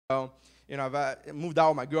You know, I've moved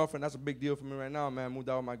out with my girlfriend. That's a big deal for me right now, man. Moved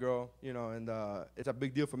out with my girl, you know, and it's a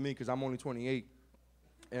big deal for me because I'm only 28.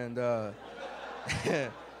 And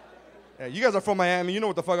yeah, you guys are from Miami. You know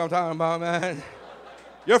what the fuck I'm talking about, man.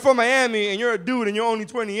 You're from Miami and you're a dude and you're only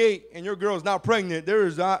 28 and your girl's not pregnant.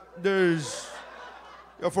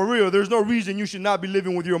 For real, there's no reason you should not be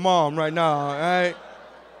living with your mom right now, all right?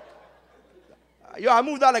 Yo, I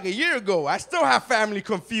moved out like a year ago. I still have family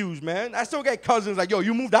confused, man. I still get cousins like, yo,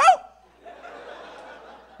 you moved out?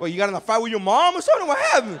 Well, you got in a fight with your mom or something? What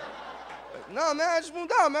happened? No, man, I just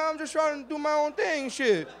moved out, man. I'm just trying to do my own thing and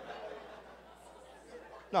shit.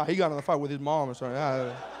 No, he got in a fight with his mom or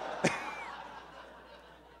something.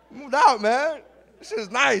 Moved out, man. This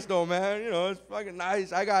is nice, though, man. You know, it's fucking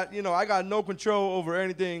nice. I got no control over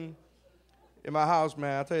anything in my house,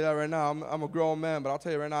 man. I'll tell you that right now. I'm a grown man, but I'll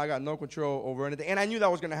tell you right now, I got no control over anything. And I knew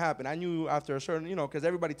that was going to happen. I knew after a certain, you know, because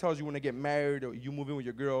everybody tells you when they get married or you move in with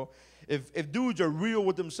your girl, if dudes are real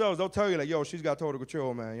with themselves, they'll tell you, like, yo, she's got total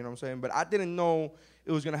control, man. You know what I'm saying? But I didn't know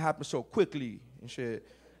it was going to happen so quickly and shit.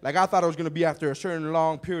 Like, I thought it was going to be after a certain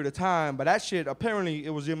long period of time, but that shit, apparently, it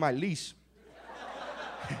was in my lease.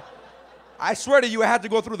 I swear to you, I had to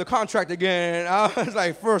go through the contract again. I was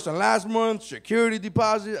like, first and last month, security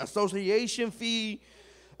deposit, association fee.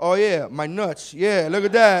 Oh, yeah, my nuts. Yeah, look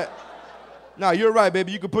at that. Nah, you're right,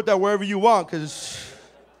 baby. You can put that wherever you want because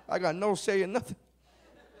I got no say in nothing.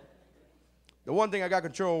 The one thing I got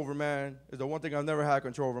control over, man, is the one thing I've never had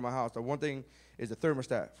control over in my house. The one thing is the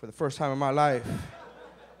thermostat. For the first time in my life,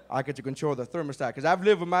 I get to control the thermostat. Because I've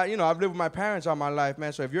lived with my parents all my life,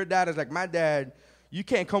 man. So if your dad is like my dad, you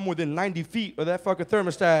can't come within 90 feet of that fucking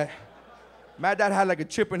thermostat. My dad had like a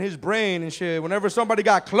chip in his brain and shit. Whenever somebody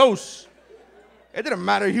got close, it didn't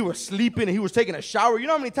matter. He was sleeping and he was taking a shower. You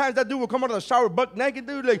know how many times that dude would come out of the shower butt naked,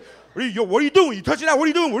 dude? Like, what are you doing? You touching that? What are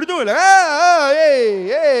you doing? What are you doing? Like,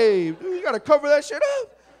 hey. Dude, you got to cover that shit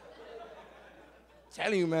up. I'm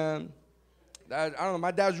telling you, man. I don't know.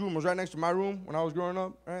 My dad's room was right next to my room when I was growing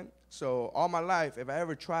up, right? So all my life, if I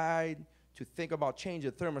ever tried to think about changing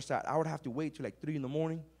the thermostat, I would have to wait till like 3 in the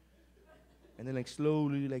morning. And then like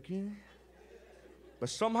slowly, like, yeah. But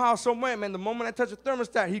somehow, somewhere, man, the moment I touch the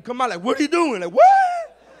thermostat, he'd come out like, what are you doing? Like,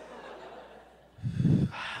 what?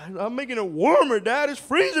 I'm making it warmer, Dad. It's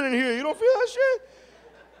freezing in here. You don't feel that shit?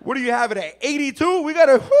 What do you have it at, 82? We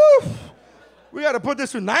gotta put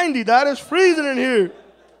this to 90, Dad. It's freezing in here.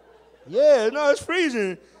 Yeah, no, it's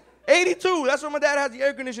freezing. 82. That's why my dad has the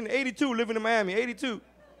air conditioning. 82, living in Miami. 82.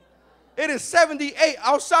 It is 78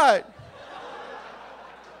 outside.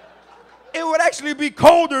 It would actually be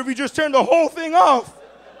colder if you just turned the whole thing off.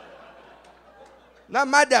 Not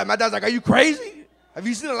my dad. My dad's like, are you crazy? Have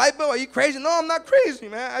you seen a light bulb? Are you crazy? No, I'm not crazy,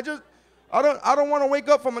 man. I don't want to wake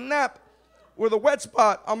up from a nap with a wet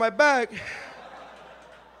spot on my back.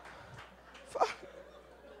 Fuck.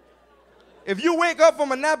 If you wake up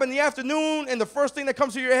from a nap in the afternoon and the first thing that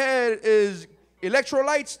comes to your head is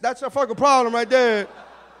electrolytes, that's a fucking problem right there.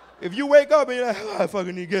 If you wake up and you're like, oh, I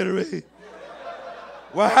fucking need Gatorade.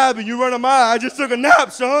 What happened? You run a mile. I just took a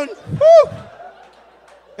nap, son.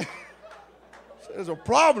 Woo! There's a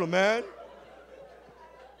problem, man.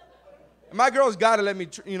 My girl's got to let me,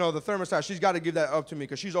 the thermostat, she's got to give that up to me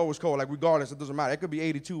because she's always cold. Like, regardless, it doesn't matter. It could be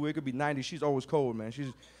 82, it could be 90. She's always cold, man.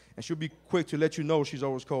 And she'll be quick to let you know she's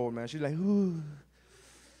always cold, man. She's like, ooh.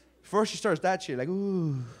 First she starts that shit, like,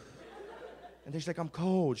 ooh. And then she's like, I'm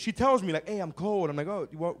cold. She tells me, like, hey, I'm cold. I'm like, oh,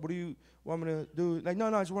 what do you want me to do? Like,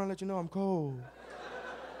 no, I just want to let you know I'm cold.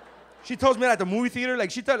 She tells me at the movie theater, I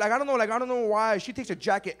don't know why. She takes a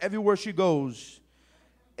jacket everywhere she goes,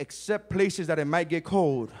 except places that it might get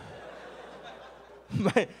cold.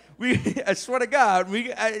 I swear to God, we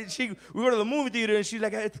go to the movie theater and she's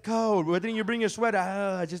like, it's cold. Why didn't you bring your sweater?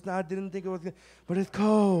 I didn't think it was good. But it's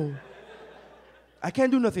cold. I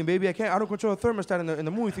can't do nothing, baby. I don't control the thermostat in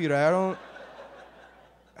the movie theater.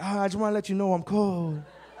 I just want to let you know I'm cold.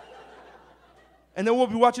 And then we'll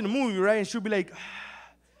be watching the movie, right? And she'll be like,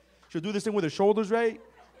 she'll do this thing with her shoulders, right?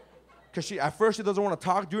 Because at first she doesn't want to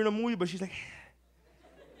talk during the movie, but she's like,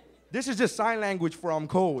 this is just sign language for I'm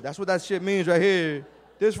cold. That's what that shit means right here.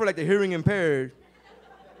 This is for like the hearing impaired.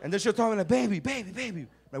 And then she'll tell me like, baby.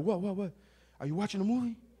 Like, what? Are you watching the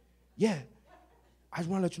movie? Yeah. I just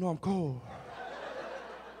want to let you know I'm cold.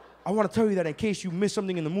 I want to tell you that in case you miss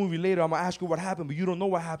something in the movie later, I'm going to ask you what happened, but you don't know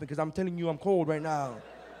what happened because I'm telling you I'm cold right now.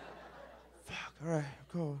 Fuck, all right, I'm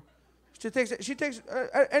cold. She takes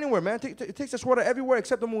anywhere, man. It takes a sweater everywhere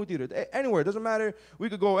except the movie theater. Anywhere, it doesn't matter. We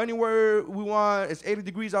could go anywhere we want. It's 80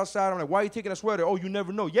 degrees outside. I'm like, why are you taking a sweater? Oh, you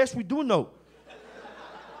never know. Yes, we do know.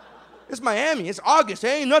 It's Miami. It's August. It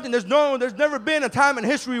ain't nothing. There's never been a time in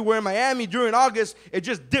history where in Miami during August, it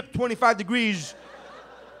just dipped 25 degrees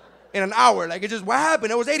in an hour. Like, what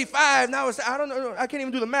happened? It was 85. Now I don't know. I can't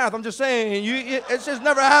even do the math. I'm just saying, it's just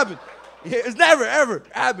never happened. It's never, ever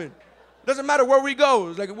happened. Doesn't matter where we go.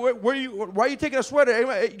 It's like, why are you taking a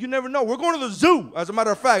sweater? You never know. We're going to the zoo, as a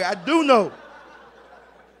matter of fact. I do know.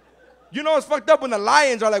 You know it's fucked up when the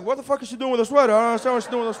lions are like, what the fuck is she doing with a sweater? I don't understand what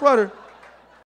she's doing with a sweater.